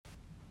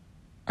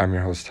I'm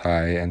your host,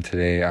 Ty, and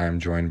today I'm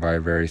joined by a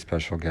very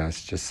special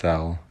guest,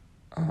 Giselle.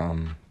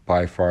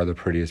 By far the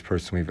prettiest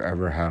person we've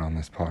ever had on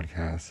this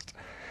podcast,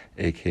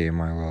 aka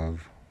my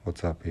love.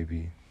 What's up,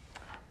 baby?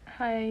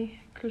 Hi,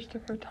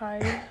 Christopher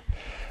Ty.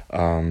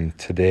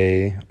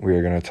 Today we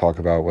are going to talk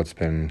about what's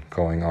been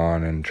going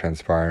on and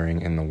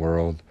transpiring in the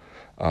world,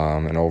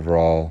 an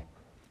overall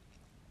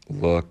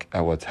look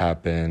at what's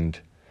happened,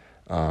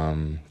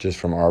 just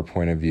from our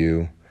point of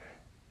view.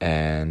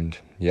 And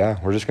yeah,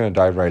 we're just going to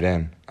dive right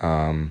in.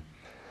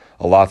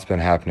 A lot's been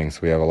happening,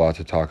 so we have a lot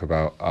to talk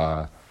about.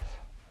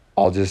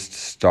 I'll just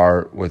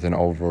start with an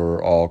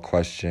overall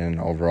question,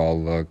 overall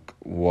look.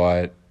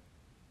 What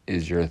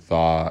is your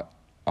thought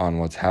on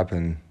what's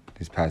happened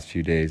these past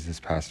few days, this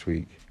past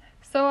week?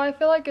 So I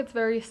feel like it's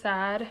very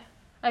sad.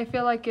 I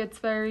feel like it's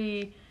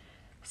very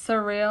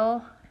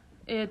surreal.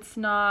 It's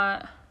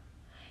not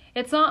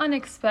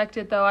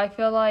unexpected though. I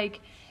feel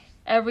like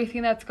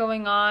everything that's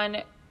going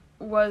on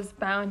was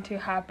bound to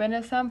happen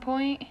at some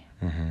point.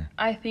 Mm-hmm.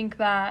 I think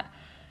that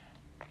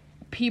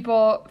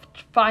people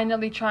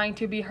finally trying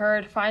to be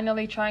heard,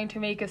 finally trying to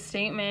make a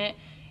statement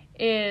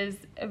is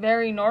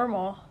very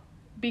normal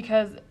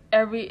because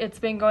it's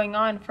been going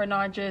on for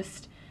not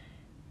just,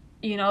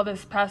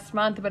 this past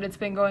month, but it's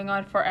been going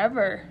on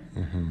forever.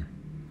 Mm-hmm.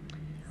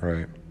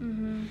 Right.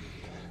 Mm-hmm.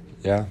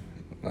 Yeah,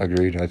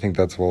 agreed. I think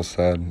that's well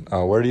said.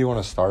 Where do you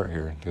want to start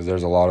here? Because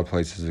there's a lot of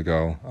places to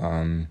go.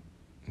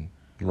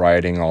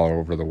 Rioting all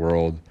over the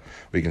world.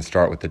 We can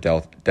start with the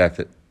death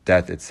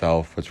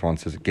itself, which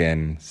once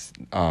again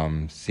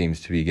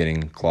seems to be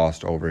getting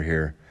glossed over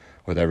here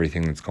with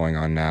everything that's going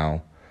on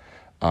now.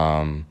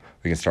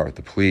 We can start with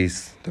the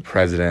police, the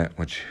president,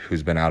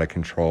 who's been out of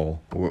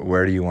control.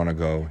 Where do you want to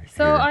go here?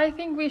 So I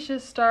think we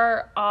should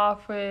start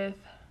off with,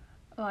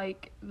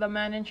 the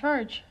man in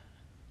charge,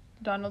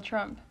 Donald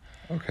Trump.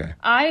 Okay.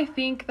 I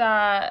think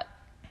that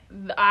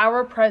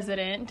our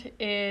president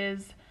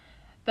is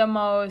the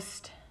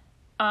most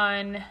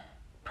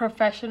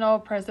unprofessional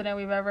president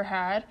we've ever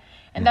had.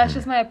 And that's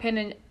just my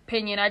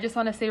opinion. I just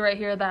want to say right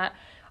here that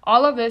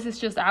all of this is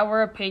just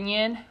our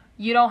opinion.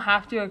 You don't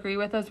have to agree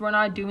with us. We're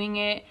not doing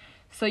it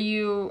so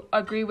you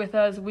agree with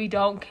us. We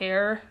don't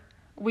care.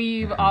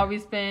 We've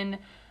always been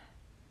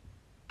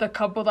the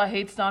couple that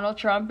hates Donald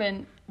Trump,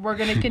 and we're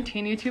going to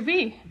continue to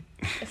be.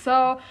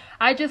 So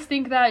I just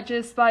think that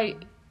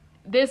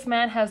this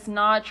man has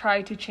not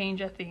tried to change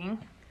a thing.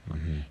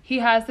 Mm-hmm. He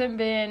hasn't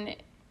been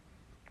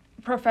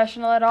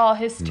professional at all.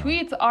 His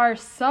tweets are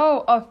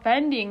so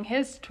offending.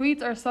 His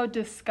tweets are so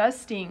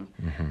disgusting.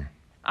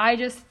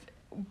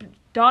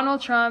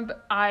 Donald Trump,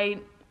 I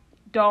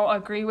don't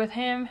agree with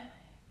him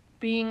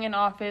being in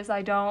office.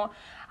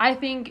 I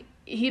think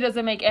he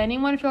doesn't make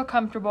anyone feel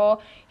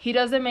comfortable. He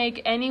doesn't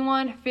make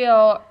anyone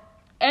feel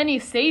any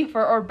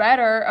safer or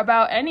better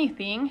about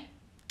anything.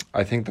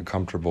 I think the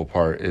comfortable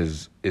part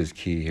is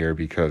key here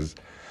because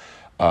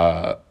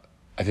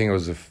I think it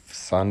was a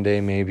Sunday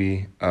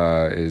maybe,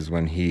 is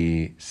when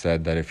he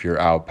said that if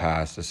you're out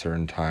past a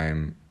certain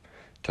time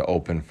to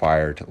open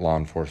fire, to law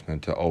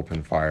enforcement to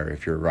open fire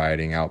if you're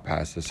rioting out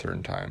past a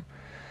certain time,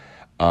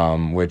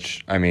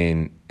 which, I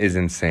mean, is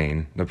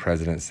insane. The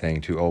president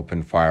saying to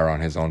open fire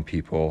on his own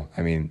people.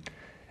 I mean,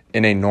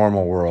 in a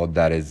normal world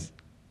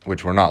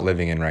which we're not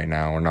living in right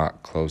now, we're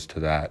not close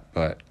to that,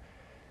 but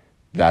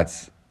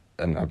that's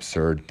an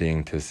absurd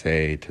thing to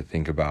say, to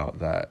think about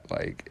that,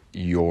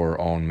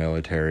 your own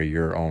military,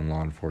 your own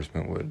law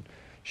enforcement would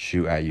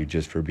shoot at you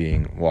just for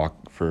being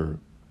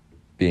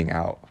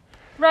out.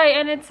 Right,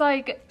 and it's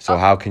so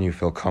how can you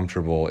feel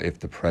comfortable if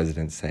the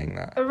president's saying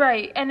that?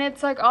 Right, and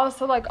it's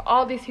also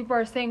all these people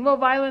are saying, well,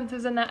 violence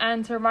isn't the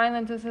answer,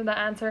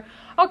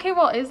 Okay,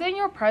 well, isn't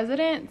your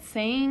president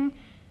saying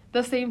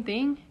the same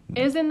thing?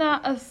 Isn't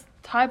that a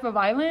type of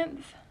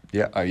violence?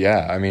 Yeah,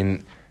 I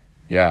mean,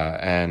 yeah,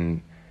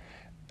 and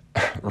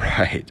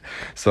right.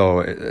 So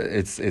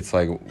it's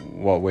like,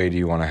 what way do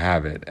you want to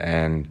have it?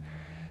 And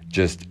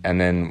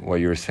then what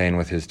you were saying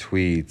with his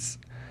tweets,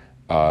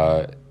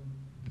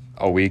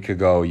 a week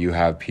ago you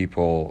have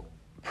people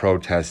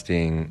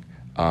protesting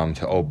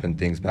to open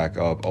things back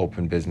up,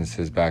 open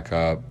businesses back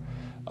up,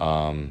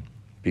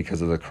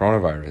 because of the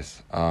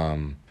coronavirus.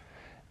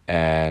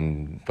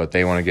 But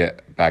they want to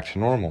get back to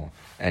normal.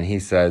 And he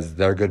says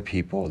they're good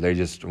people. They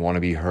just want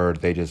to be heard.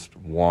 They just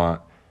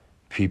want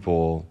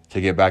people to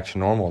get back to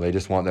normal. They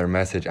just want their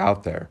message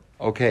out there.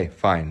 Okay,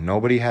 fine.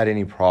 Nobody had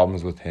any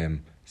problems with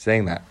him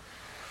saying that.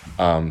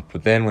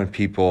 But then when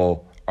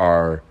people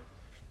are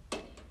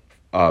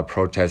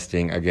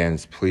protesting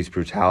against police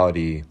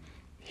brutality,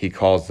 he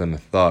calls them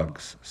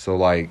thugs. So,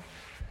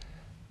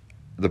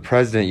 the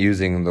president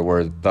using the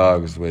word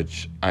thugs,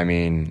 which, I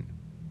mean,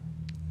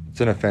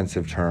 it's an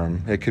offensive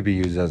term. It could be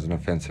used as an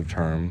offensive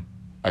term,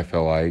 I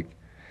feel like,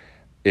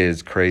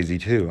 is crazy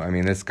too. I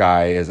mean, this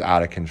guy is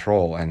out of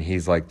control, and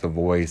he's the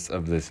voice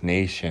of this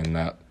nation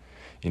that,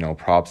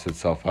 props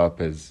itself up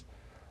as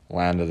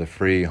land of the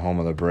free, home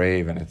of the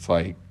brave, and it's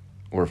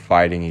we're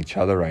fighting each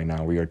other right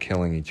now. We are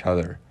killing each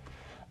other.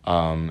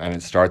 And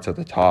it starts at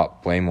the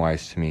top,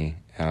 blame-wise to me.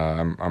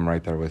 I'm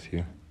right there with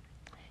you.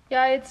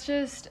 Yeah, it's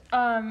just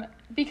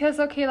because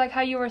okay, like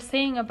how you were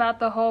saying about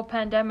the whole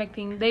pandemic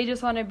thing, they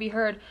just want to be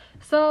heard.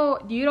 So,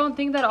 you don't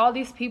think that all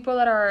these people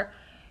that are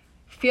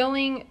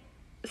feeling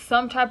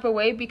some type of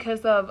way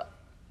because of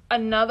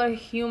another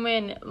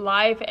human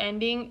life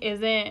ending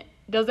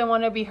doesn't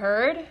want to be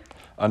heard?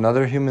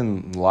 Another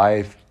human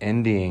life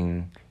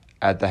ending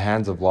at the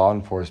hands of law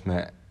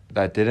enforcement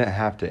that didn't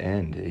have to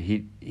end.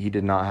 He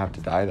did not have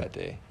to die that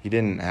day. He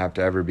didn't have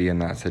to ever be in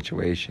that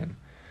situation.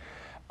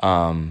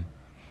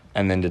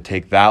 And then to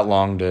take that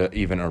long to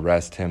even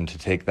arrest him, to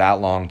take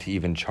that long to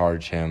even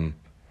charge him.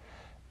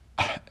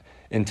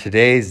 In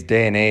today's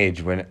day and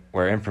age,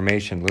 where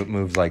information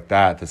moves like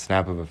that, the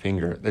snap of a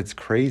finger, it's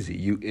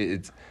crazy.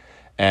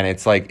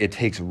 It's like it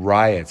takes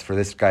riots for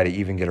this guy to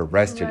even get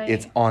arrested. Right.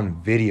 It's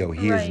on video.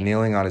 He is Right.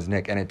 kneeling on his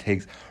neck, and it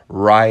takes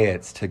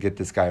riots to get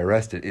this guy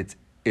arrested.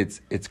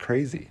 It's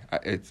crazy.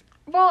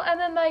 Well, and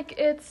then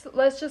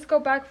let's just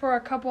go back for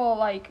a couple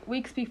like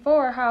weeks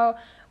before how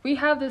we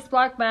have this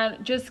black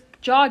man just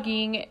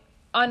jogging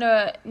on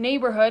a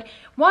neighborhood.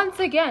 Once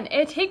again,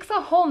 it takes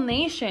a whole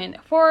nation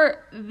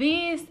for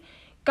these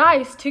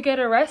guys to get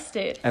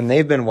arrested. And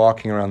they've been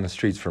walking around the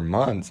streets for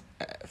months,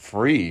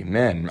 free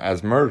men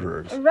as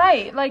murderers.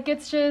 Right. Like,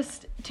 it's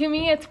just, to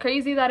me, it's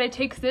crazy that it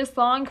takes this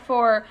long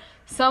for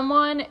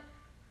someone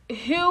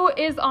who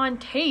is on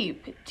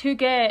tape to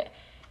get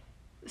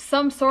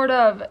some sort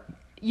of,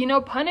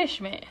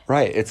 punishment.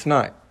 Right. It's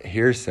not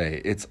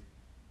hearsay. It's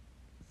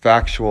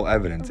factual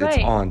evidence. Right.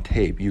 It's on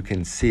tape. You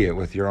can see it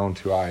with your own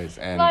two eyes,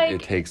 and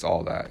it takes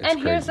all that. It's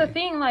and here's the crazy.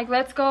 thing,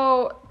 let's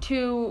go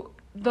to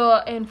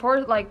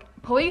the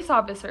police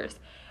officers.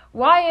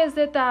 Why is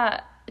it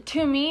that,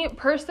 to me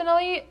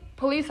personally,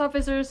 police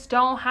officers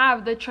don't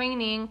have the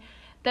training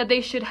that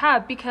they should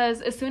have?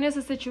 Because as soon as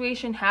a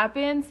situation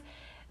happens,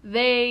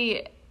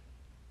 they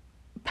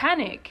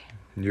panic.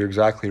 You're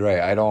exactly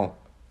right.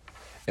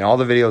 In all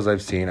the videos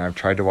I've seen, I've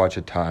tried to watch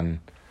a ton.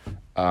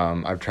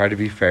 I've tried to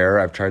be fair.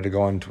 I've tried to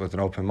go in with an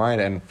open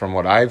mind. And from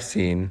what I've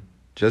seen,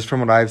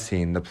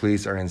 the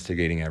police are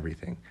instigating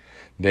everything.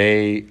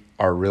 They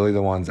are really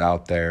the ones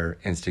out there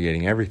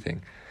instigating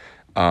everything.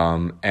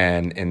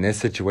 And in this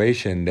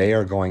situation, they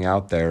are going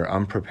out there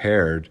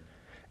unprepared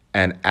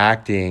and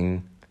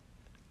acting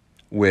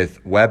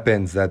with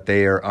weapons that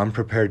they are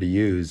unprepared to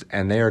use,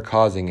 and they are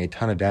causing a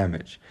ton of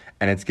damage.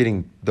 And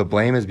the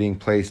blame is being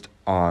placed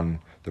on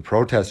the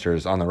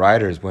protesters, on the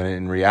rioters, when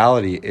in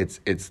reality it's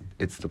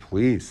the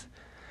police.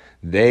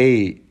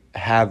 They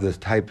have this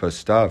type of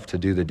stuff to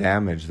do the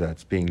damage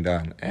that's being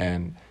done,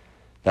 and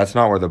that's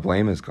not where the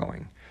blame is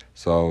going.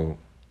 So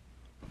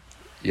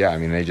yeah, I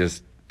mean, and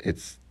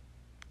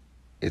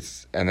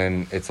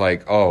then it's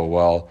like, oh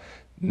well,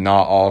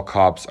 not all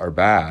cops are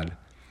bad,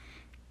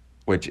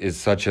 which is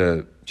such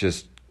a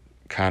just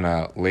kind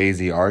of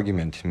lazy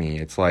argument to me.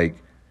 It's like,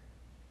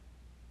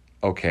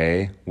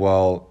 okay,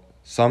 well,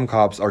 some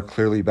cops are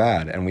clearly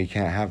bad, and we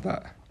can't have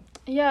that.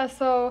 Yeah,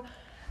 so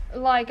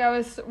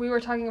we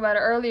were talking about it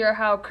earlier,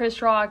 how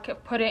Chris Rock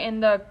put it in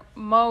the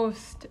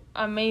most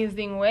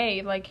amazing way.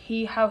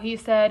 How he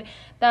said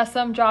that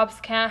some jobs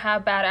can't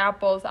have bad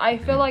apples. I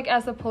feel like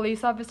as a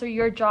police officer,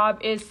 your job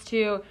is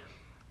to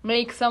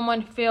make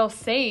someone feel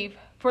safe,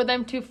 for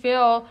them to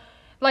feel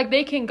like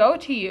they can go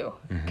to you.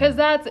 Because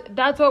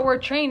that's what we're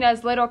trained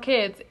as little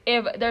kids.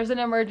 If there's an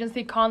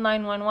emergency, call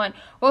 911.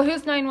 Well,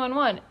 who's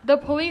 911? The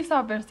police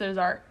officers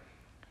are.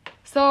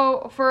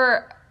 So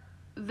for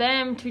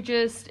them to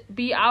just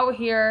be out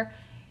here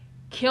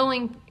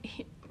killing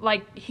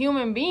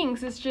human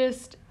beings, it's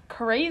just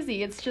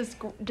crazy. It's just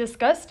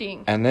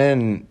disgusting.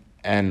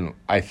 And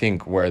I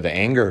think where the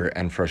anger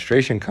and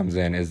frustration comes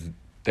in is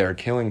they're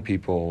killing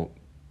people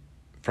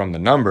from the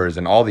numbers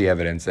and all the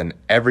evidence, and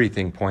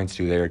everything points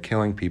to they are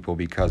killing people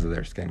because of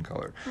their skin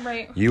color.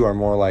 Right. You are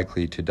more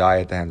likely to die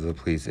at the hands of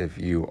the police if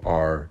you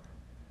are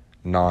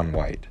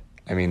non-white.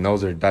 I mean,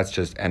 that's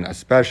just, and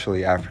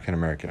especially African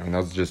American. I mean,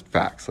 those are just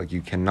facts.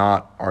 You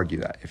cannot argue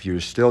that. If you're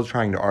still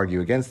trying to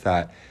argue against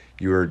that,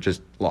 you're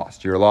just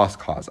lost. You're a lost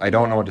cause. I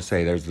don't know what to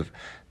say. There's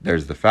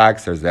the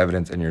facts, there's the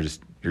evidence, and you're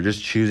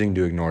just choosing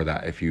to ignore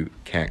that if you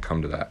can't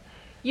come to that.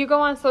 You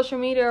go on social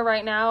media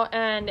right now,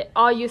 and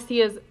all you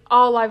see is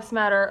all lives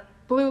matter,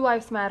 blue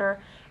lives matter,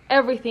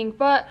 everything.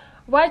 But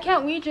why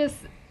can't we just,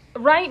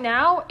 right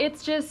now,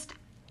 it's just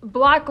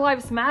Black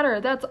Lives Matter.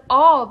 That's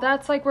all.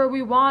 That's where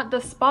we want the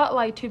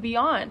spotlight to be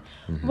on.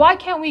 Mm-hmm. Why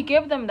can't we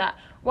give them that?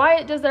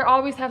 Why does there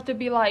always have to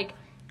be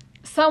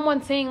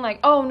someone saying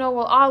oh no,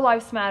 well, all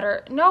lives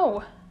matter?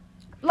 No.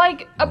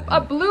 A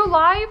blue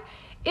life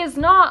is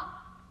not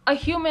a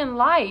human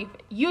life.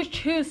 You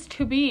choose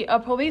to be a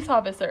police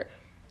officer.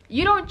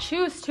 You don't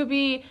choose to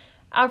be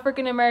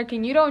African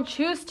American. You don't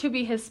choose to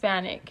be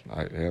Hispanic.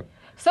 Yep.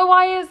 So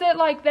why is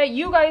it that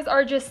you guys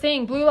are just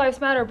saying blue lives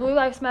matter, blue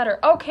lives matter?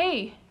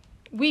 Okay,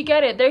 we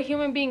get it. They're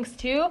human beings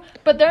too,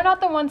 but they're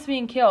not the ones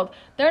being killed.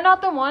 They're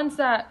not the ones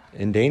that...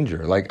 in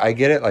danger. I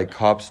get it,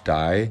 cops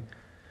die,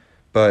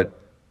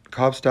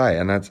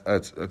 and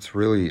that's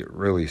really,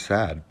 really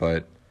sad,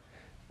 but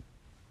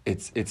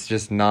it's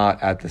just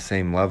not at the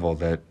same level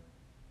that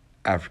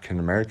African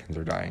Americans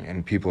are dying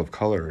and people of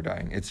color are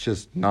dying. It's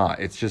just not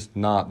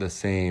the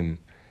same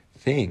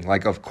thing.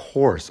 Like, of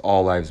course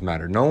all lives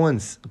matter. No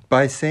one's,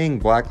 by saying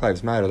Black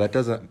Lives Matter, that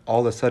doesn't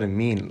all of a sudden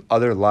mean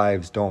other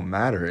lives don't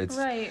matter. It's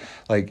right.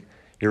 Like,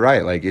 you're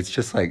right. Like, it's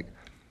just like,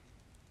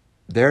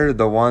 they're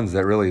the ones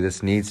that really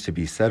this needs to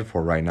be said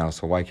for right now,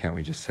 so why can't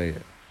we just say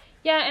it?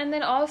 Yeah, and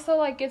then also,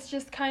 like, it's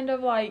just kind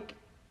of like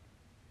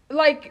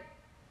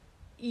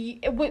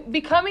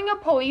becoming a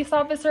police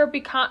officer,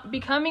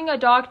 becoming a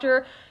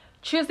doctor,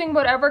 choosing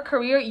whatever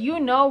career, you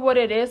know what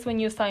it is when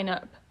you sign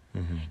up.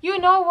 Mm-hmm. You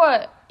know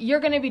what you're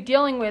going to be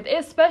dealing with,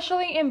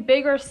 especially in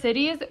bigger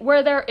cities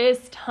where there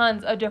is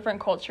tons of different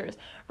cultures.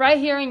 Right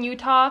here in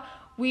Utah,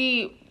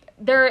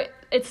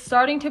 it's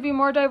starting to be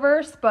more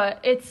diverse, but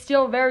it's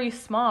still very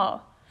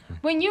small.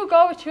 When you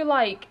go to,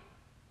 like,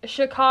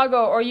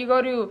 Chicago or you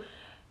go to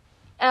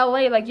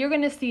LA, like, you're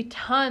going to see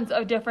tons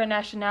of different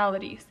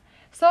nationalities.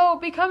 So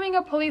becoming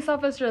a police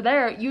officer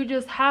there, you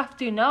just have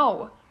to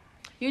know.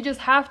 You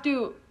just have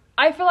to,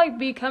 I feel like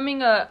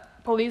becoming a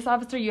police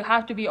officer, you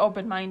have to be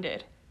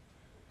open-minded.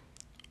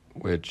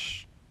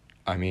 Which,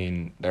 I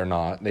mean, they're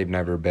not. They've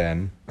never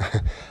been.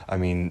 I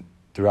mean,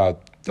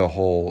 throughout the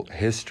whole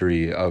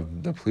history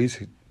of the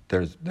police,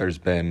 there's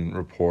been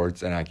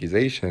reports and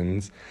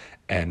accusations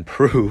and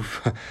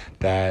proof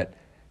that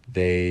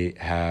they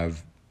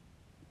have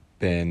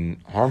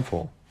been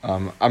harmful.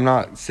 I'm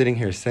not sitting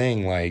here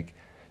saying, like,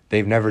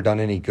 they've never done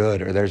any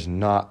good or there's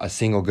not a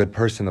single good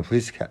person in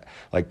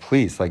the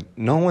police. Like,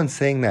 no one's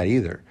saying that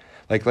either.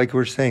 Like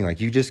we're saying, like,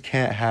 you just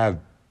can't have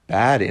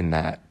bad in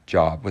that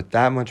job with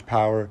that much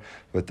power,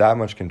 with that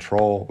much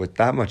control, with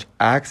that much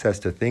access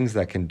to things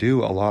that can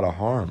do a lot of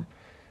harm.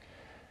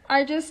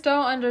 I just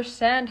don't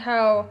understand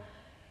how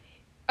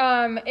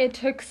it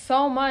took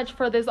so much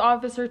for this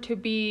officer to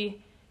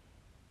be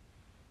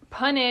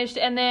punished,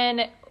 and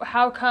then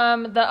how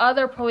come the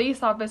other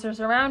police officers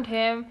around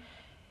him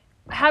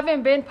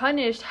haven't been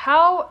punished?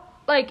 How,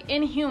 like,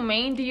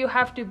 inhumane do you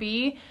have to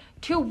be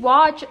to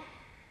watch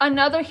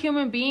another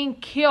human being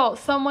kill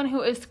someone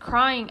who is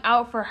crying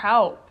out for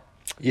help?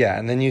 Yeah,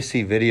 and then you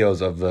see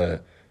videos of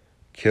the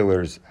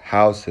killer's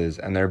houses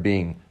and they're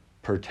being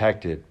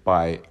protected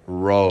by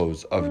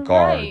rows of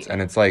guards.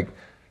 And it's like,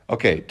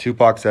 okay,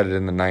 Tupac said it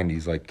in the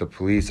 90s, like, the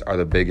police are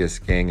the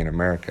biggest gang in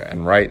America.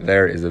 And right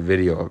there is a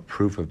video of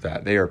proof of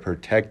that. They are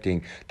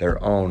protecting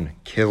their own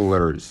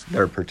killers.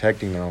 They're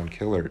protecting their own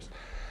killers.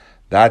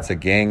 That's a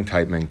gang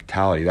type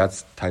mentality.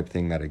 That's the type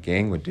thing that a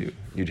gang would do.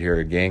 You'd hear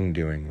a gang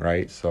doing,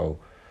 right? So,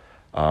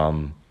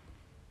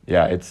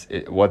 yeah, it's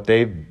what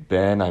they've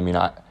been. I mean,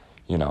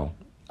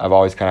 I've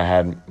always kind of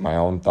had my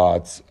own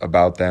thoughts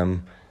about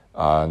them.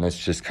 And this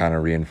just kind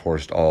of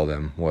reinforced all of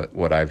them,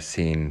 what I've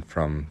seen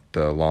from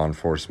the law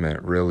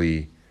enforcement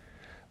really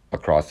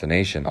across the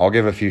nation. I'll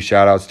give a few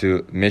shout outs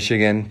to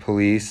Michigan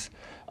police.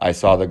 I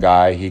saw the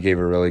guy, he gave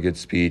a really good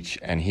speech,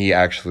 and he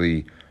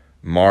actually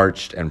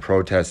marched and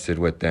protested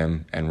with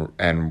them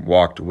and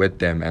walked with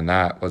them, and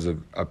that was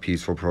a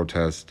peaceful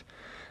protest.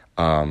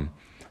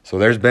 So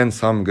there's been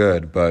some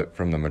good, but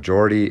from the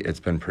majority, it's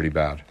been pretty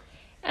bad.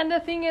 And the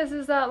thing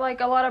is that, like,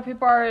 a lot of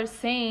people are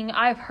saying,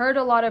 I've heard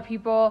a lot of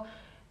people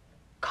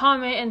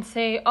comment and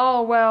say,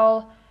 oh,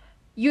 well,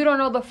 you don't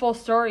know the full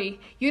story.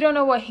 You don't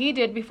know what he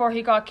did before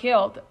he got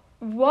killed.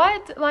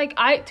 What? Like,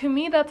 to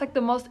me, that's like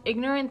the most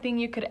ignorant thing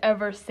you could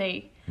ever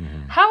say.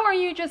 Mm-hmm. How are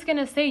you just going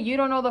to say you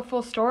don't know the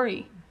full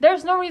story?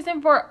 There's no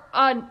reason for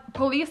a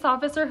police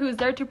officer who's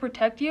there to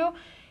protect you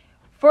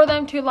for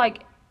them to,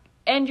 like,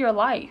 end your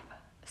life.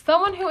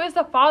 Someone who is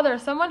a father,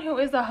 someone who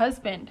is a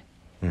husband.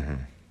 Mm-hmm.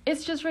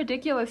 It's just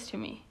ridiculous to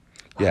me.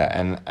 Yeah,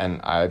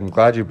 and I'm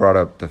glad you brought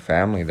up the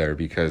family there,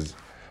 because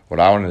what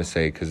I wanted to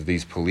say, because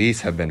these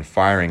police have been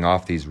firing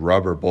off these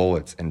rubber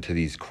bullets into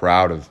these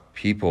crowd of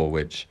people,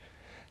 which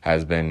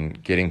has been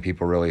getting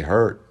people really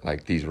hurt.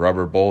 Like, these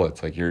rubber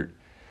bullets, like, you're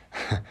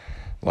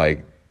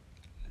like,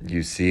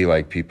 you see,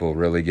 like, people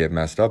really get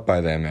messed up by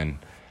them.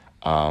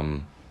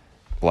 And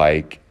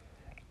like,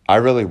 I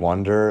really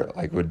wonder,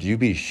 like, would you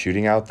be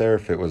shooting out there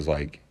if it was,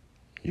 like,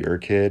 your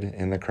kid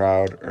in the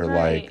crowd? Or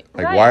right.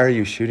 Why are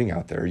you shooting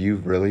out there? Are you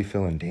really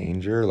feeling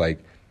danger?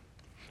 Like,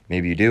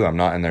 maybe you do. I'm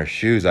not in their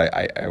shoes.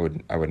 I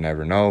would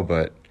never know,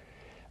 but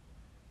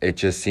it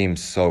just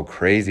seems so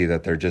crazy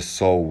that they're just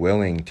so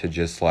willing to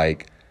just,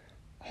 like,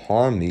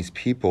 harm these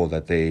people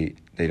that they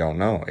don't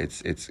know.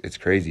 It's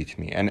crazy to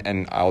me.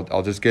 And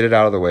I'll just get it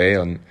out of the way,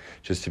 and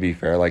just to be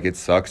fair, like, it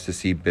sucks to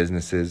see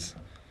businesses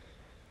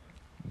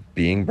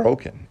being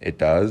broken. It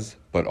does,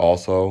 but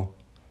also,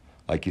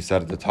 like you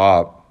said at the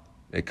top,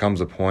 it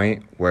comes a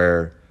point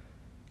where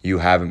you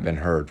haven't been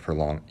heard for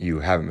long.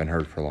 You haven't been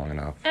heard for long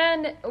enough.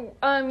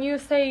 And you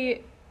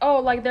say, oh,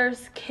 like,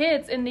 there's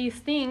kids in these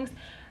things.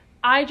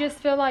 I just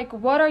feel like,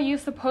 what are you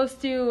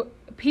supposed to?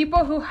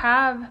 People who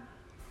have,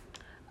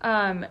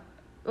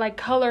 like,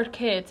 colored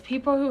kids,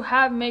 people who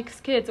have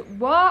mixed kids,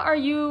 what are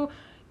you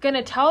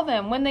gonna tell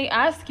them when they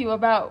ask you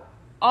about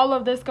all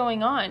of this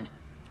going on?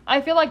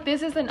 I feel like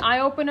this is an eye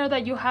opener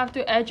that you have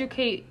to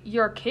educate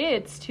your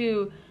kids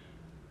to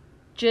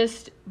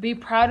just be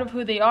proud of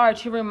who they are,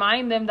 to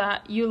remind them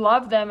that you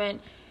love them and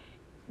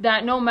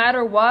that no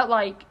matter what,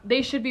 like,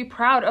 they should be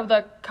proud of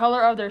the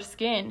color of their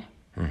skin.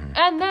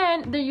 And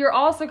then you're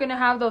also going to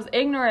have those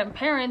ignorant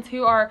parents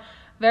who are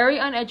very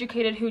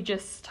uneducated, who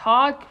just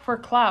talk for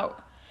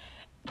clout,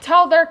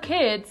 tell their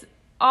kids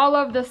all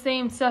of the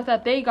same stuff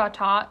that they got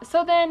taught.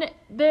 So then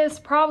this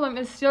problem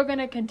is still going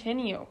to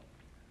continue.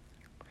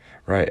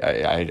 Right.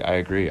 I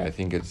agree. I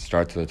think it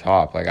starts at the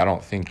top. Like, I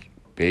don't think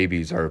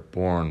babies are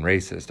born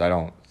racist. I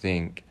don't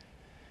think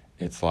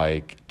it's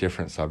like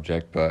different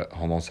subject, but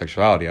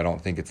homosexuality, I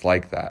don't think it's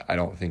like that. I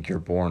don't think you're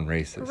born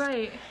racist.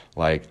 Right.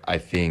 Like, I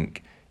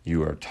think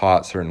you are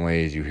taught certain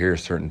ways, you hear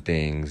certain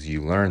things,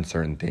 you learn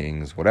certain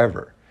things,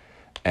 whatever.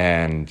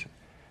 And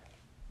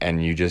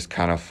you just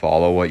kind of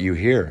follow what you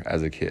hear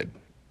as a kid,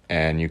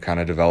 and you kind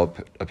of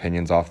develop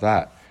opinions off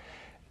that.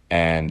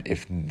 And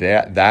if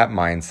that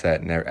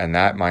mindset and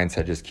that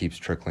mindset just keeps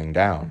trickling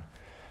down,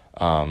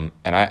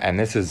 and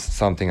this is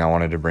something I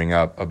wanted to bring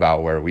up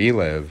about where we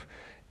live,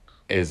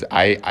 is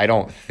I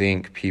don't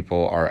think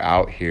people are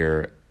out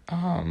here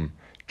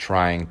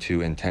trying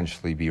to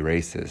intentionally be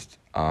racist.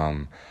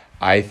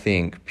 I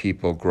think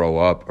people grow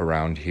up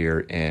around here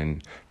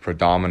in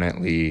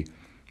predominantly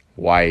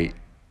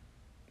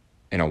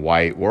in a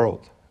white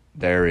world.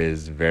 There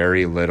is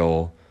very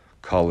little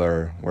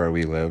color where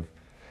we live.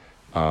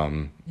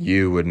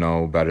 You would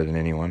know better than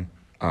anyone,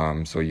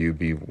 so you'd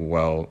be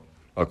well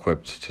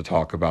equipped to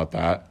talk about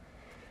that.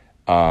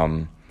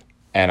 And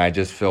I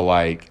just feel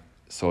like,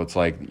 so it's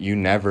like you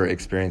never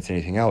experience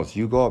anything else.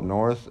 You go up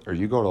north or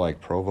you go to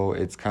like Provo,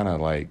 it's kind of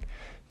like,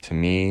 to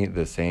me,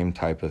 the same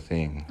type of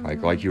thing.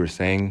 Like you were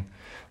saying,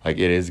 like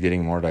it is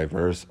getting more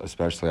diverse,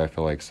 especially I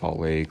feel like Salt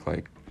Lake,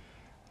 like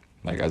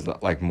as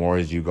more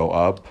as you go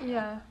up.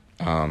 Yeah.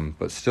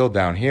 But still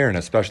down here, and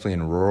especially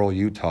in rural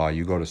Utah,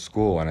 you go to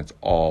school and it's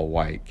all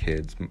white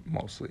kids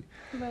mostly.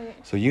 Right.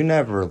 So you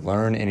never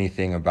learn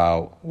anything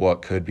about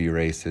what could be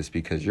racist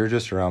because you're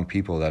just around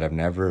people that have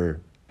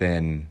never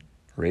been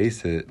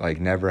racist, like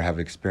never have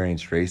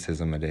experienced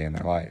racism a day in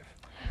their life.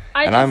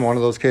 I'm one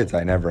of those kids.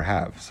 I never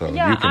have. So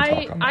yeah, you can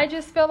talk on that. I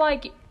just feel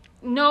like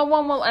no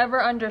one will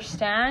ever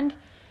understand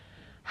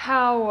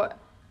how,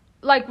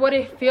 like, what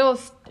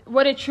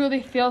it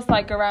truly feels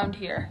like around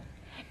here.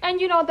 And,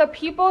 you know, the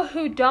people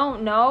who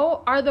don't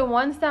know are the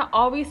ones that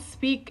always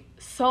speak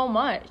so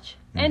much.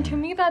 And to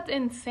me, that's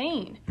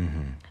insane.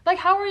 Like,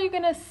 how are you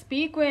going to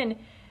speak when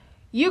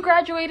you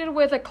graduated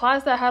with a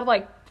class that had,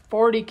 like,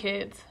 40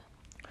 kids?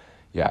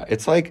 Yeah,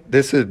 it's like,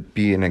 this would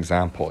be an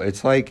example.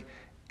 It's like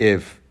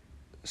if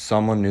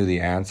someone knew the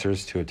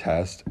answers to a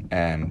test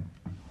and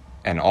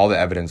all the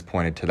evidence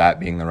pointed to that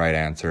being the right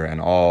answer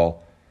and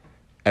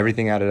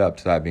everything added up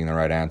to that being the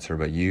right answer,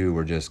 but you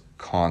were just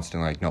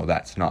constantly like, no,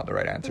 that's not the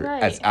right answer.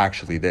 Right. It's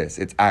actually this.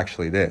 It's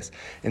actually this.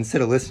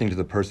 Instead of listening to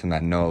the person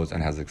that knows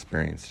and has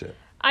experienced it.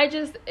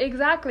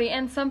 Exactly.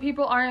 And some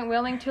people aren't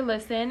willing to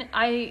listen.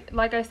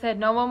 Like I said,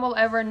 no one will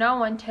ever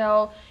know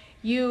until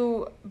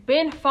you've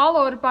been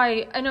followed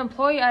by an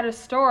employee at a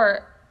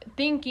store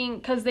thinking,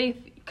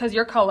 because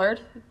you're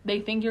colored, they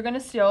think you're going to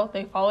steal.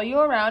 They follow you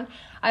around.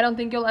 I don't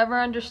think you'll ever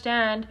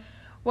understand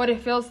what it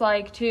feels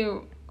like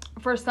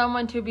for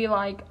someone to be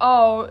like,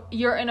 oh,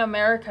 you're in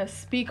America,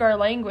 speak our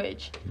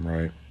language.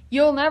 Right.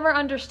 You'll never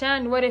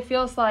understand what it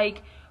feels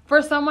like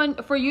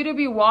for you to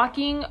be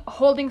walking,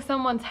 holding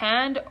someone's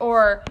hand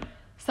or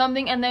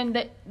something, and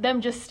then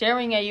them just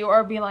staring at you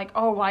or being like,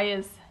 oh, why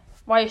is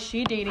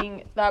she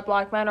dating that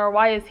black man, or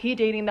why is he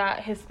dating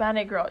that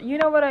Hispanic girl? You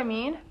know what I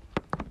mean?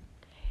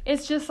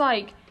 It's just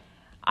like,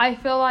 I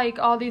feel like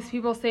all these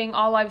people saying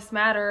all lives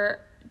matter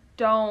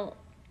don't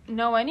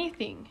know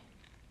anything.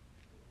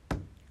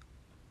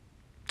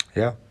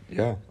 Yeah.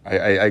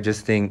 I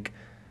just think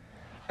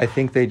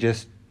they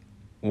just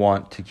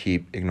want to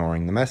keep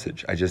ignoring the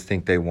message. I just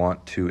think they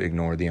want to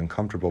ignore the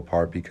uncomfortable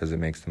part because it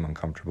makes them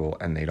uncomfortable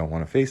and they don't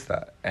want to face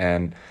that.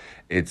 And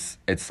it's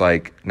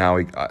like now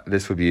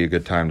this would be a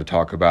good time to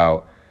talk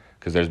about,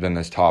 because there's been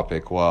this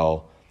topic,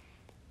 well,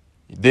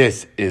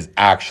 this is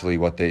actually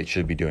what they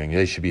should be doing.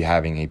 They should be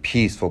having a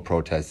peaceful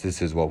protest.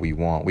 This is what we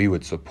want. We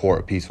would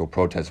support a peaceful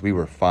protest. We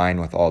were fine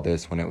with all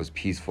this when it was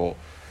peaceful.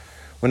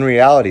 When in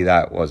reality,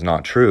 that was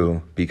not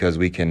true, because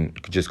we can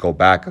just go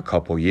back a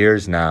couple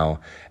years now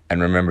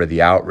and remember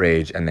the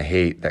outrage and the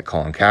hate that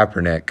Colin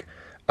Kaepernick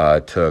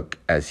took,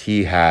 as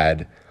he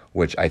had,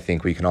 which I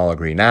think we can all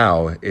agree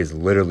now is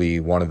literally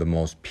one of the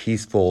most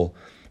peaceful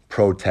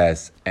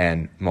protests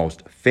and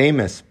most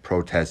famous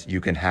protests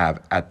you can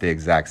have at the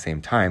exact same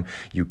time.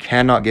 You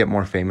cannot get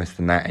more famous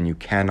than that, and you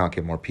cannot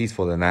get more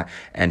peaceful than that,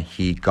 and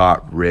he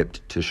got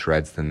ripped to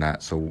shreds than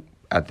that. So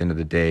at the end of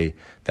the day,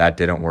 that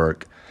didn't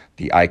work.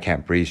 The I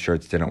Can't Breathe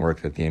shirts didn't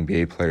work that the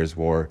NBA players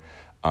wore.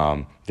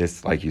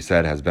 This, like you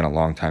said, has been a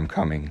long time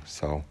coming.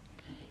 So,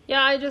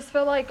 yeah, I just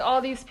feel like all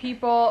these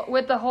people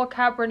with the whole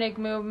Kaepernick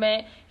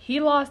movement,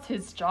 he lost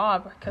his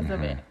job because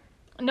of it.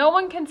 No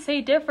one can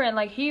say different.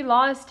 Like, he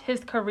lost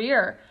his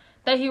career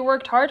that he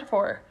worked hard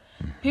for.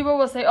 People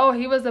will say, oh,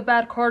 he was a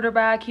bad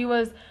quarterback. He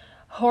was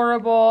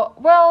horrible.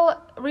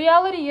 Well,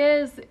 reality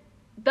is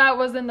that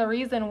wasn't the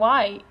reason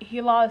why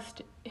he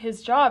lost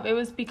his job. It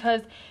was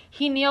because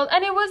he kneeled,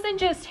 and it wasn't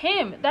just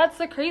him. That's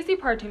the crazy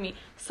part to me.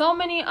 So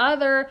many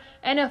other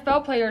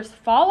NFL players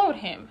followed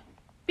him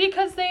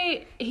because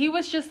he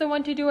was just the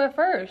one to do it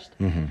first.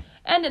 Mm-hmm.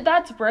 And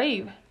that's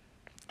brave.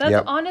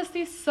 That's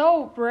honestly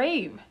so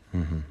brave.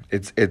 Mm-hmm.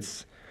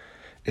 It's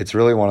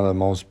really one of the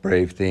most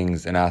brave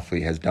things an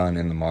athlete has done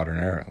in the modern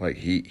era. Like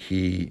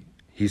he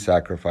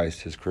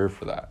sacrificed his career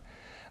for that.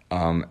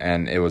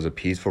 And it was a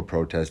peaceful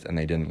protest, and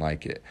they didn't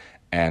like it.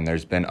 And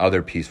there's been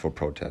other peaceful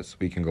protests.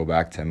 We can go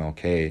back to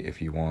MLK if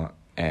you want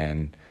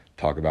and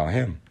talk about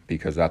him,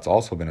 because that's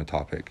also been a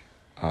topic.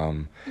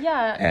 And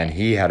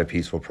he had a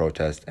peaceful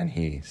protest, and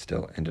he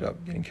still ended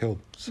up getting killed.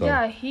 So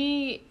yeah,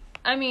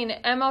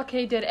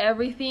 MLK did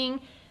everything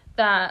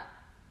that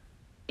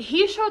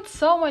he showed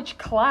so much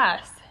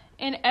class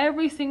in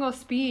every single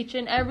speech,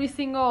 in every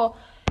single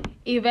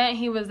event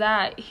he was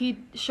at. He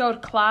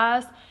showed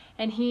class,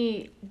 and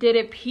he did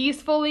it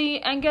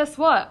peacefully. And guess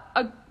what?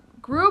 A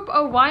group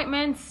of white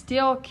men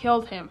still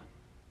killed him.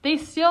 They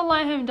still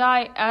let him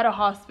die at a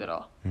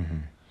hospital. Mm-hmm.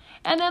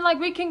 And then, like,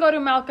 we can go to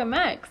Malcolm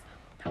X,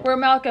 where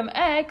Malcolm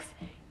X,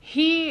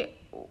 he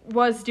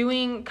was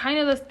doing kind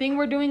of this thing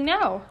we're doing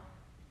now.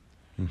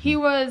 Mm-hmm. He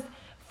was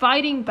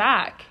fighting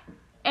back.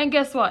 And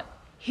guess what?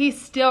 He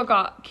still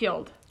got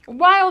killed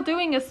while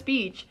doing a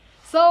speech.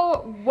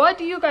 So what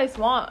do you guys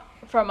want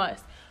from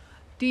us?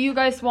 Do you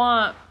guys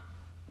want,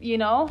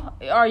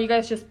 are you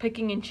guys just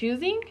picking and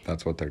choosing?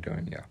 That's what they're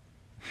doing, yeah.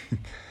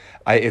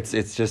 It's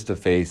just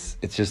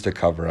it's just a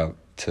cover up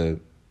to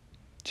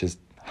just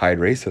hide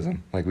racism.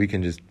 Like, we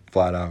can just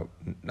flat out,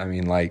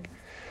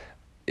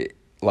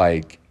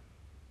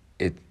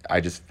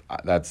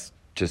 that's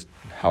just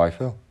how I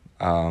feel.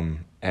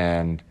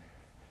 And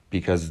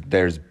because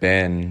there's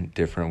been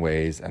different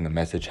ways, and the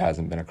message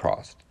hasn't been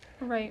across.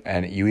 Right.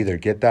 And you either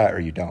get that or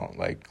you don't.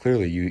 Like,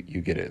 clearly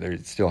you get it.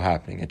 It's still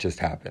happening. It just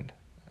happened.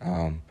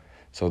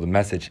 So the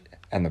message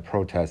and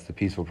the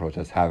peaceful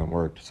protests haven't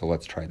worked. So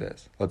let's try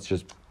this. Let's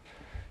just,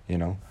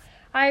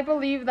 I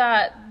believe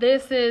that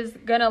this is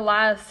going to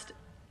last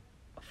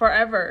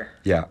forever.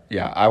 Yeah.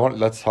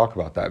 Let's talk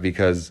about that,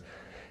 because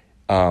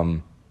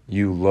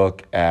you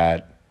look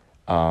at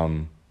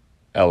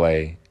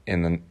LA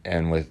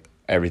and with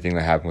everything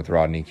that happened with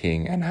Rodney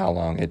King, and how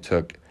long it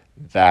took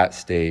that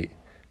state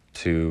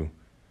to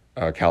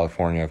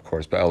California, of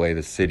course, but LA,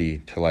 the city,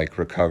 to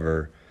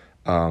recover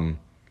from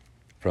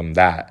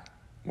that,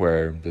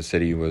 where the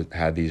city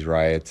had these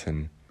riots,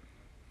 and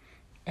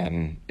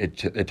it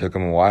took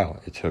them a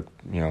while. It took,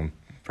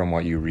 from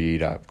what you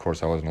read, of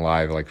course I wasn't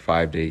alive,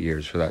 5 to 8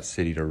 years for that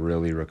city to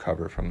really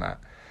recover from that.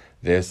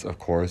 This, of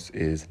course,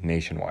 is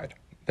nationwide.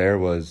 There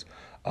was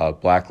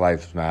Black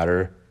Lives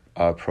Matter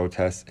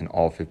protests in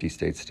all 50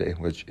 states today,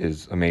 which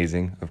is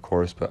amazing, of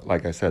course, but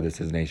like I said, this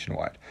is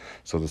nationwide.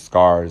 So the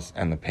scars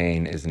and the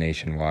pain is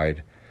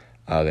nationwide.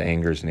 The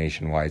anger is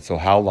nationwide. So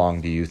how long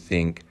do you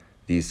think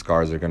these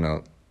scars are going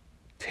to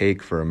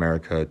take for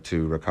America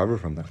to recover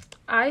from them?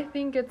 I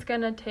think it's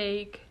going to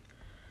take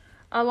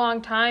a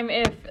long time,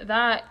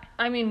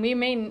 we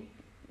may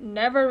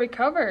never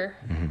recover.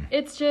 Mm-hmm.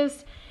 It's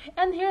just,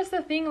 and here's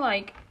the thing,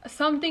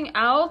 something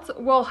else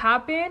will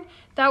happen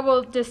that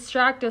will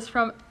distract us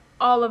from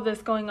all of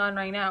this going on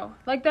right now.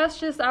 That's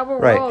just our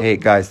world. Right. Hey,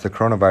 guys, the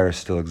coronavirus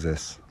still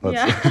exists.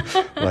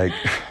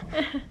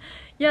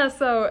 Yeah,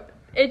 so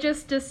it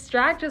just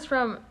distracts us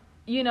from,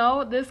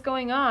 this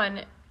going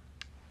on.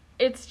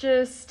 It's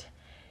just,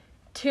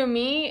 to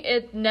me,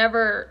 it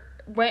never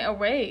went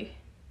away.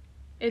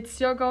 It's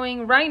still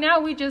going. Right now,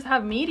 we just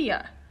have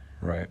media.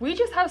 Right. We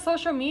just have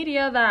social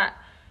media that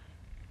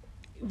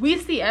we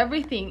see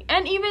everything.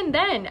 And even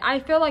then, I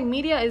feel like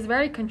media is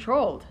very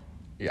controlled.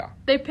 Yeah.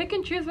 They pick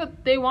and choose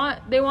what they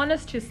want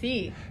us to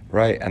see.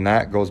 Right, and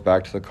that goes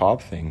back to the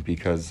cop thing,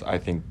 because I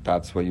think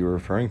that's what you were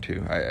referring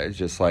to. It's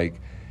just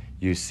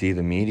you see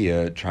the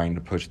media trying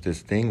to push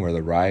this thing where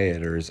the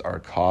rioters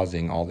are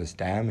causing all this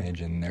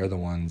damage, and they're the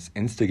ones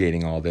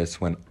instigating all this,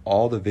 when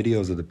all the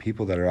videos of the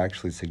people that are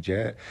actually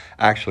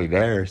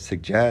there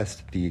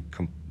suggest the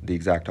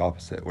exact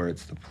opposite, where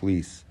it's the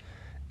police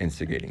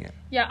instigating it.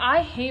 Yeah,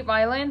 I hate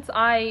violence.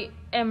 I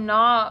am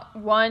not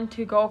one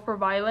to go for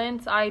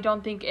violence. I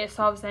don't think it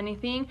solves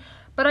anything.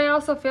 But I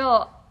also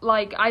feel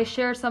like I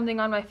shared something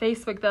on my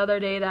Facebook the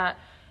other day that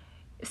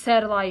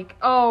said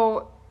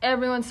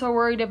everyone's so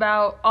worried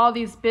about all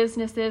these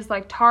businesses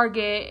like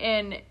Target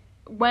and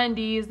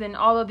Wendy's and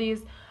all of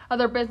these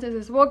other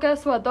businesses. Well,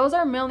 guess what? Those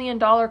are $1 million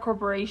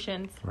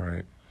corporations.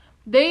 Right.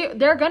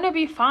 They're going to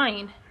be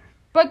fine.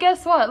 But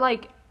guess what?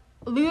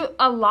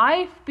 A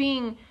life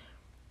being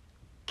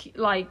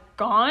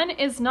gone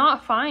is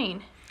not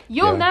fine.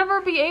 You'll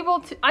never be able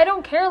to. I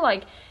don't care.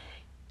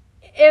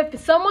 If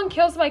someone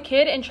kills my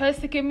kid and tries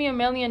to give me $1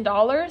 million,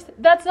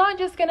 that's not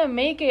just gonna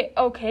make it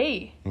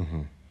okay.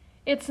 Mm-hmm.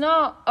 It's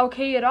not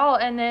okay at all.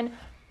 And then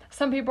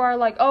some people are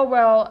like, oh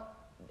well,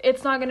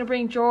 it's not gonna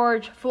bring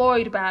George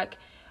Floyd back.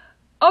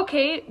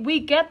 Okay, we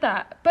get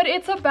that, but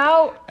it's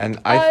about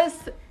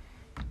us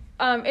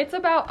it's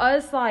about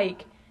us,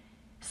 like,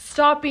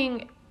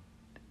 stopping,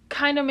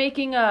 kind of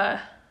making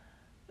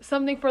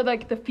something for,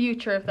 like, the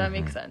future, if that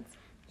makes sense.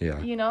 Yeah.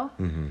 You know?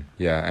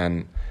 Yeah,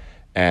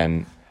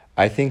 and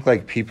I think,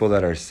 like, people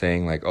that are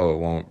saying, like, oh, it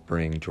won't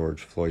bring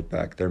George Floyd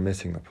back, they're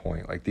missing the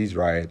point. Like, these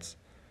riots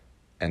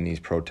and these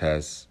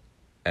protests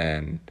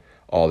and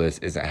all this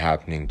isn't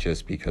happening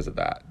just because of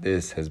that.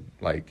 This has,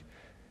 like,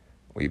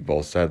 we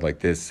both said, like,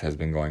 this has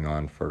been going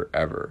on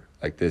forever.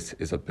 Like, this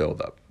is a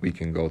buildup. We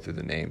can go through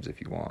the names if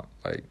you want.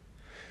 Like,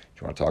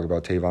 you want to talk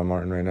about Tavon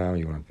Martin right now?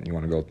 You want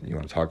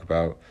to talk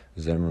about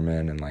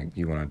Zimmerman, and, like,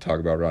 you want to talk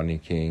about Rodney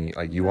King?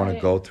 Like, you want to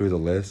go through the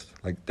list?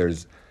 Like,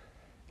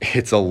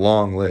 it's a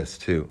long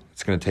list too.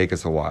 It's gonna take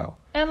us a while.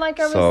 And I'm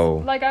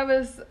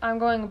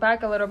going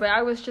back a little bit.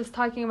 I was just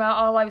talking about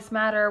All Lives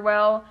Matter.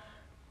 Well,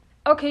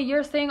 okay,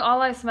 you're saying All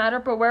Lives Matter,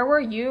 but where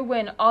were you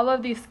when all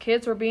of these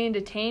kids were being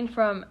detained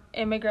from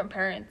immigrant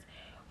parents?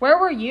 Where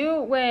were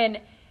you when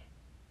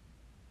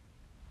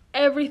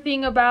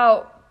everything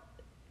about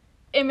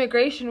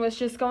immigration was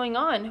just going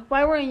on?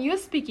 Why weren't you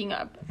speaking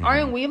up?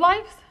 Aren't we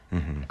lives?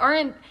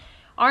 Aren't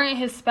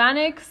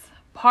Hispanics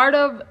part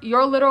of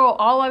your little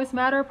All Lives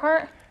Matter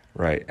part?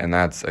 Right, and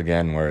that's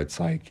again where it's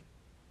like,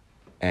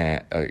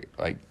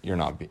 like you're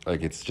not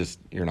like, it's just,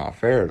 you're not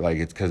fair. Like,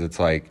 it's because it's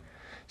like,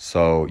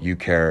 so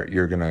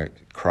you're gonna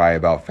cry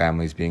about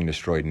families being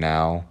destroyed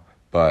now,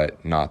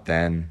 but not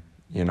then,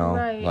 you know,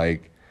 right.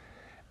 Like,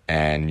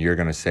 and you're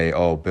gonna say,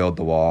 oh, build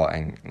the wall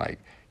and, like,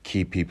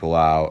 keep people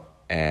out,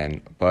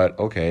 but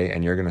okay,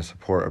 and you're gonna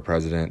support a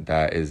president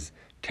that is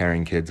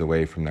tearing kids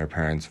away from their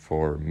parents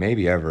for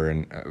maybe ever,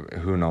 and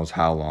who knows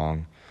how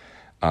long.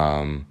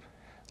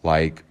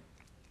 Like,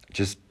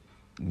 just,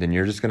 then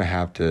you're just gonna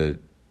have to,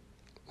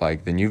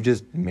 like, then you've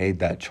just made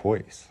that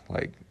choice.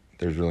 Like,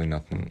 there's really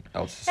nothing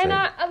else to say. And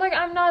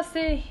I'm not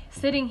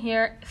sitting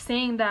here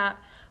saying that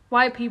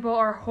white people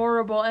are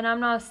horrible, and I'm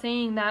not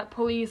saying that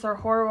police are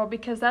horrible,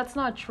 because that's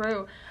not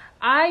true.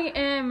 I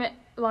am,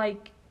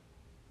 like,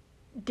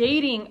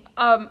 dating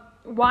a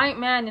white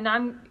man, and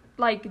I'm,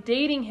 like,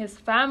 dating his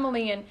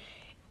family, and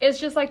it's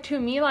just, like, to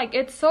me, like,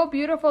 it's so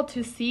beautiful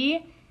to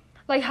see,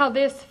 like, how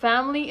this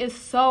family is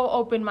so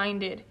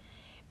open-minded,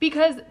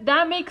 because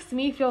that makes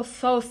me feel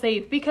so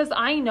safe, because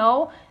I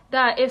know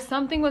that if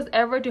something was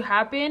ever to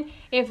happen,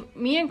 if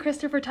me and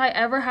Christopher Ty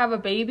ever have a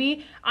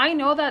baby, I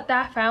know that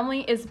that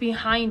family is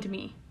behind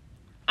me.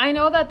 I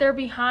know that they're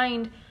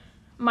behind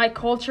my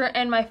culture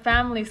and my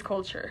family's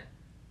culture.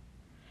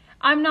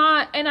 I'm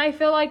not, and I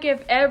feel like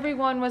if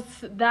everyone was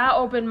that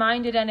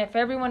open-minded and if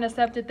everyone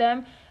accepted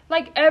them,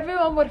 like,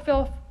 everyone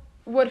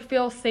would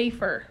feel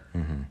safer.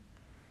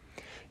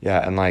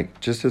 Yeah, and, like,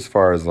 just as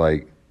far as,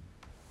 like,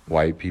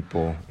 white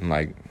people, and,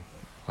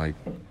 like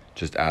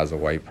just as a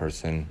white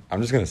person,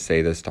 I'm just gonna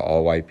say this to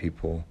all white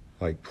people: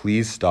 like,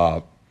 please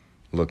stop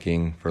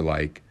looking for,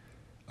 like,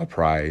 a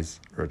prize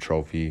or a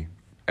trophy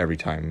every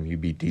time you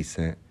be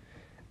decent,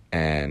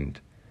 and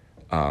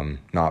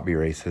not be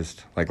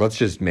racist. Like, let's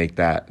just make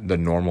that the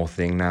normal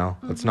thing now.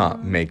 Let's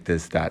not make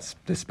this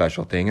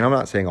special thing. And I'm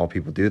not saying all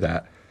people do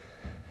that,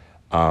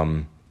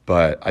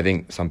 but I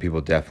think some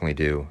people definitely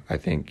do. I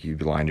think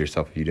you'd lied to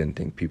yourself if you didn't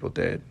think people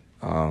did.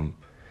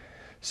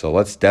 So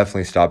let's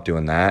definitely stop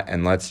doing that,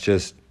 and let's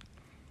just,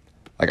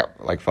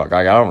 fuck,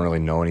 I don't really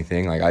know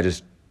anything. Like,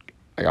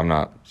 I'm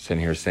not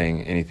sitting here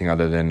saying anything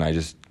other than I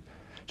just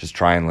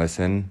try and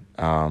listen.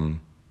 And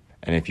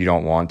if you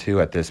don't want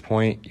to at this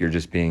point, you're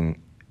just being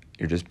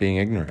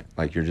ignorant.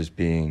 Like, you're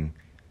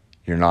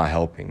not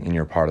helping, and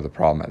you're part of the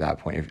problem at that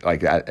point. If,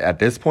 like, at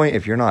this point,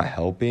 if you're not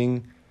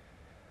helping,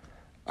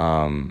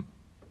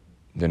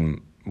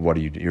 then what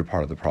do you do? You're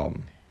part of the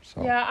problem.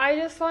 So yeah, I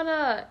just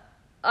wanna,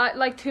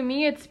 like, to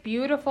me, it's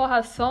beautiful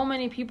how so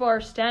many people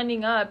are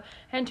standing up,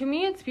 and to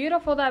me, it's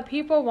beautiful that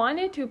people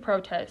wanted to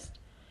protest.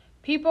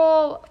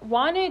 People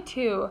wanted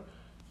to,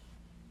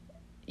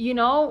 you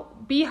know,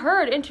 be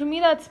heard, and to me,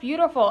 that's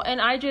beautiful. And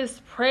I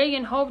just pray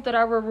and hope that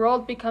our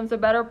world becomes a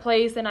better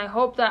place, and I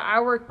hope that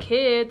our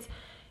kids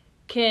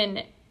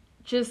can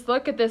just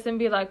look at this and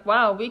be like,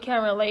 wow, we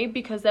can relate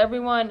because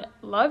everyone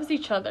loves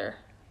each other.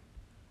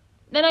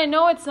 Then I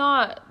know that's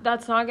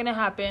not going to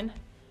happen,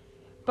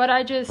 but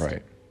I just,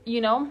 right. You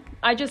know,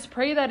 I just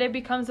pray that it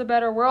becomes a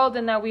better world,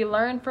 and that we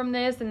learn from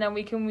this, and that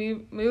we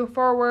can move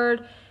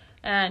forward,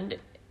 and,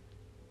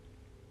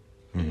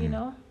 you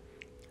know.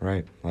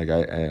 Right. Like,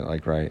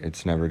 right.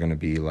 It's never going to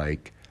be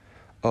like,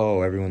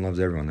 oh, everyone loves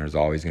everyone. There's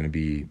always going to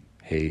be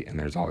hate, and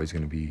there's always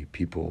going to be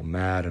people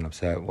mad and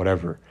upset,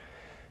 whatever.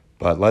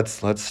 But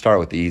let's start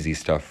with the easy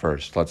stuff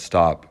first. Let's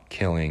stop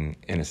killing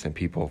innocent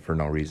people for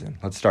no reason.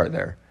 Let's start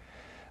there.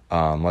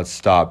 Let's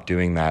stop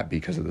doing that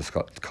because of the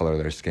color of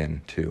their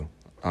skin too,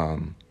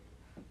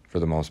 for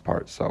the most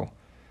part. So,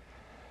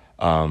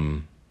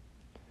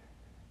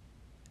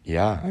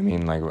 yeah, I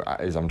mean, like,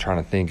 as I'm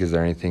trying to think, is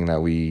there anything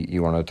that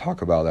you want to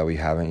talk about that we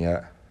haven't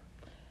yet?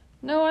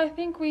 No, I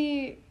think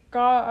we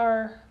got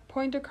our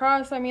point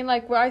across. I mean,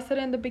 like what I said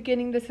in the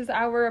beginning, this is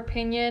our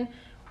opinion.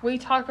 We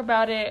talk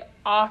about it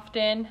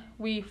often.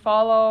 We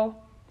follow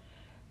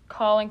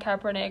Colin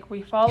Kaepernick.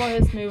 We follow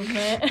his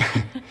movement.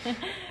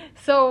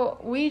 So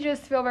we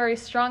just feel very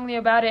strongly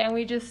about it, and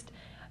we just,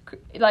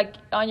 like,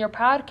 on your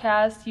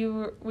podcast,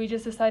 we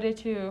just decided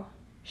to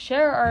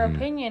share our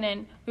opinion,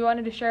 and we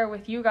wanted to share it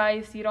with you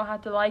guys. You don't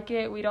have to like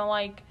it. We don't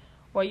like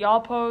what y'all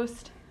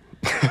post.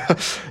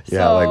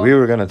 Like, we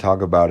were going to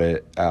talk about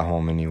it at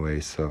home anyway,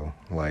 so,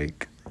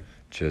 like,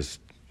 just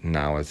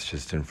now it's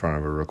just in front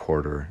of a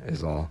recorder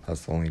is all.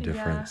 That's the only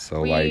difference.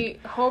 So, we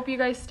hope you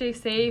guys stay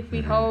safe.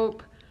 We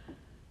hope,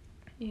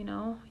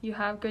 you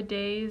have good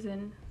days.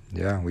 And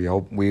we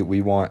hope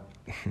we want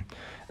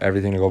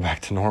everything to go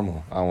back to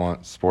normal. I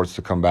want sports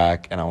to come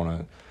back, and I want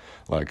to,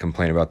 like,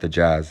 complain about the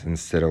Jazz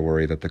instead of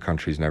worry that the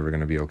country's never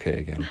going to be okay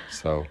again.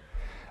 So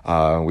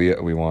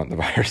we want the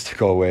virus to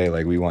go away.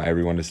 Like, we want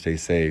everyone to stay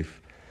safe.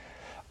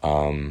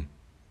 And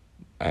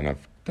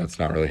that's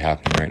not really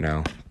happening right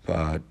now.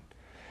 But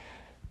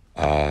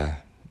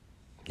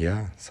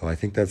so I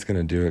think that's going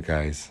to do it,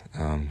 guys.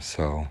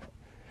 So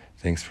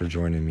thanks for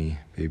joining me,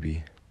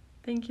 baby.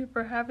 Thank you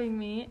for having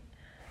me.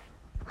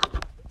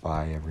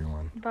 Bye,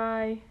 everyone.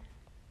 Bye.